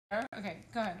Okay,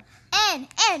 go ahead. And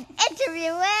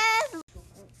interview with.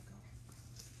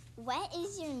 What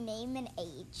is your name and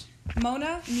age?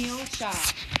 Mona Neil Shah.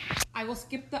 I will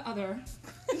skip the other.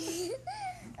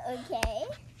 Okay.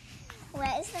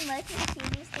 What is the most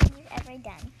mischievous thing you've ever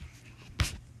done?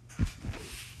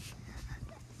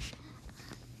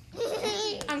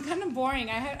 I'm kind of boring.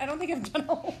 I don't think I've done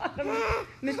a lot of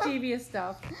mischievous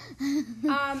stuff.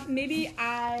 Maybe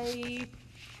I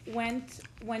went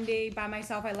one day by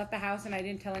myself. I left the house and I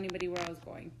didn't tell anybody where I was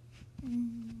going.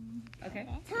 Okay?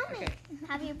 Tell me. Okay.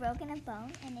 Have you broken a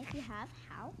bone? And if you have,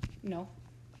 how? No.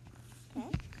 Okay.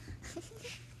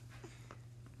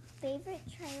 Favorite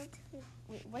childhood.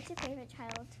 Wait, what's your favorite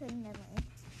childhood memory?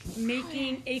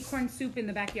 Making acorn soup in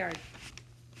the backyard.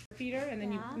 Feeder, and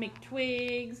then you Yeah. make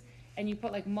twigs, and you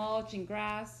put like mulch and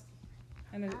grass,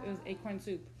 and it was acorn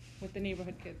soup with the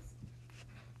neighborhood kids.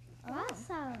 Oh, that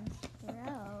sounds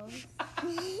gross.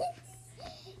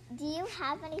 Do you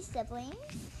have any siblings?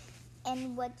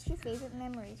 And what's your favorite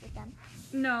memories with them?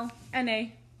 No,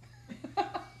 N.A.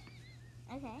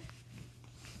 Okay.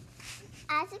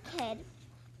 As a kid,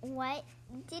 what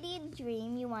did you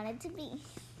dream you wanted to be?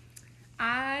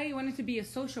 I wanted to be a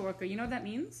social worker. You know what that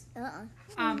means?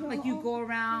 Like you go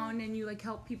around and you like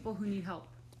help people who need help.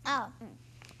 Oh.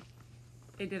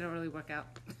 It didn't really work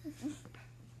out.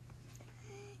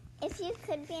 If you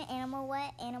could be an animal,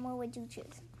 what animal would you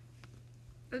choose?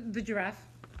 The giraffe.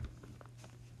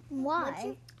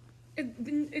 Why?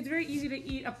 It's very easy to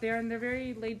eat up there, and they're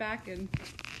very laid back, and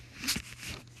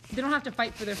they don't have to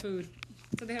fight for their food,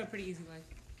 so they have a pretty easy life.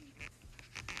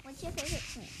 What's your favorite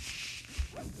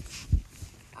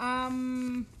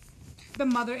plant? The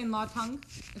mother-in-law tongue.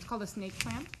 It's called a snake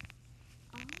plant.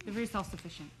 They're very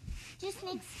self-sufficient. Do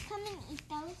snakes come and eat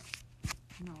those?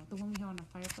 No, the one we have on our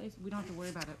fireplace, we don't have to worry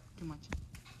about it too much.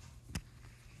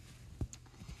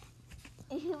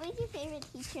 Who was your favorite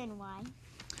teacher and why?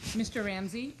 Mr.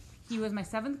 Ramsey, he was my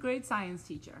 7th grade science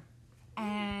teacher,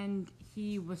 and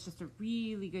he was just a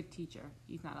really good teacher.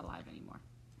 He's not alive anymore.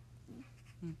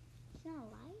 He's not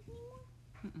alive anymore?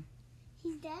 Mm-mm.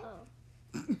 He's dead? Oh.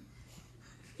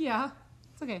 Yeah,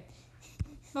 it's okay.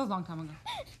 That was a long time ago.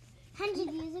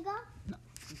 100 years ago? No.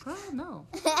 God, no.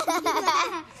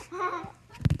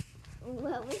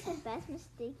 What was the best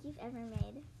mistake you've ever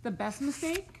made? The best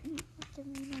mistake? What do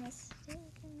you mean a mistake?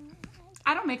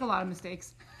 I don't make a lot of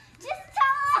mistakes. Just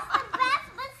tell us the best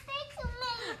mistakes you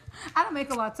made. I don't make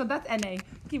a lot, so that's NA.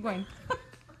 Keep going.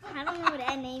 I don't know what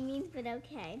NA means, but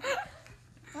okay.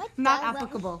 What Not does-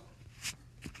 applicable.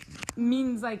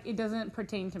 Means like it doesn't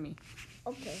pertain to me.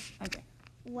 Okay. Okay.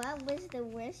 What was the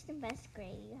worst and best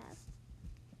grade you had?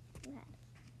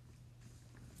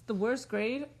 The worst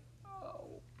grade?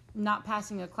 Oh, not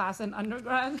passing a class in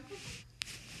undergrad.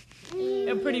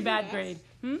 A pretty bad grade.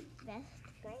 Best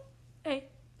grade? A.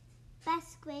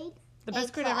 Best grade? The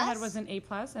best grade I ever had was an A+,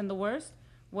 and the worst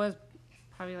was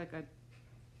probably like a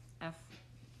F.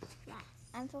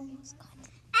 I'm from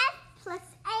Wisconsin. F plus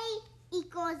A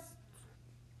equals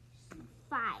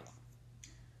 5.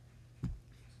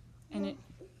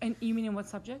 And you mean in what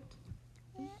subject?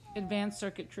 Advanced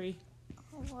circuitry.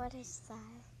 What is that?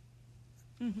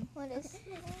 Mm-hmm. What is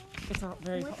It's a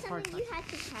very What's hard something class. you had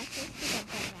to practice to get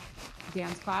better at?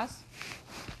 Dance class.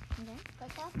 Okay.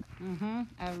 Like that? Mm-hmm.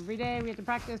 Every day we have to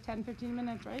practice 10, 15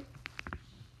 minutes, right?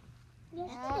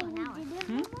 Yesterday we did it.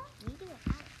 Hmm? We do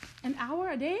it. An hour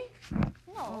a day?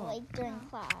 No, like during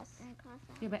class. During class.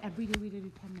 Yeah, but every day we do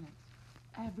 10 minutes.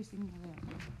 Every single day.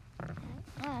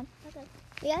 Okay.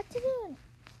 We have to do it.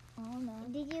 Oh no.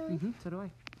 Did you Mm-hmm. So do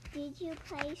I. Did you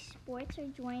play sports or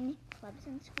join clubs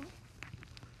in school?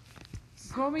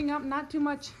 Growing up, not too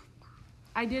much.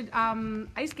 I did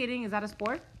ice skating. Is that a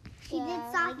sport? She did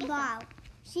softball.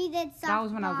 She did softball. That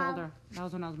was when I was older. That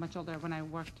was when I was much older, when I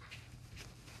worked.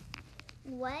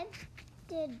 What's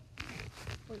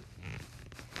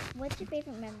your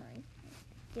favorite memory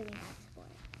doing that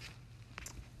sport?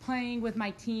 Playing with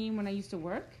my team when I used to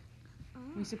work.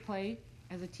 We used to play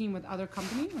as a team with other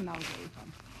companies, and that was really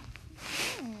fun.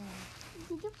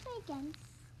 Did you play against?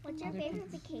 What's your Other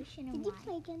favorite companies. vacation and why? Did you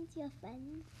play against your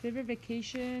friends? Favorite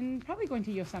vacation? Probably going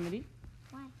to Yosemite.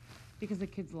 Why? Because the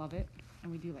kids love it,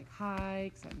 and we do like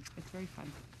hikes, and it's very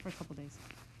fun for a couple days.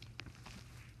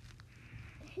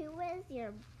 Who was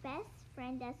your best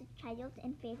friend as a child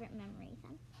and favorite memories?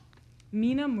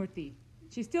 Meena Murthy.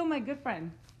 She's still my good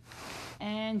friend.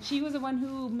 And she was the one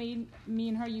who made me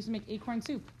and her used to make acorn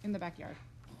soup in the backyard.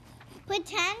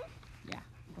 Pretend? Yeah,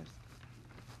 of course.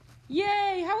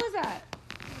 Yay! How was that?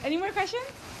 Any more questions?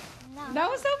 No. That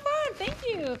was so fun. Thank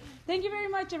you. Thank you very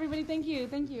much, everybody. Thank you.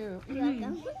 Thank you. You're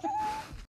welcome.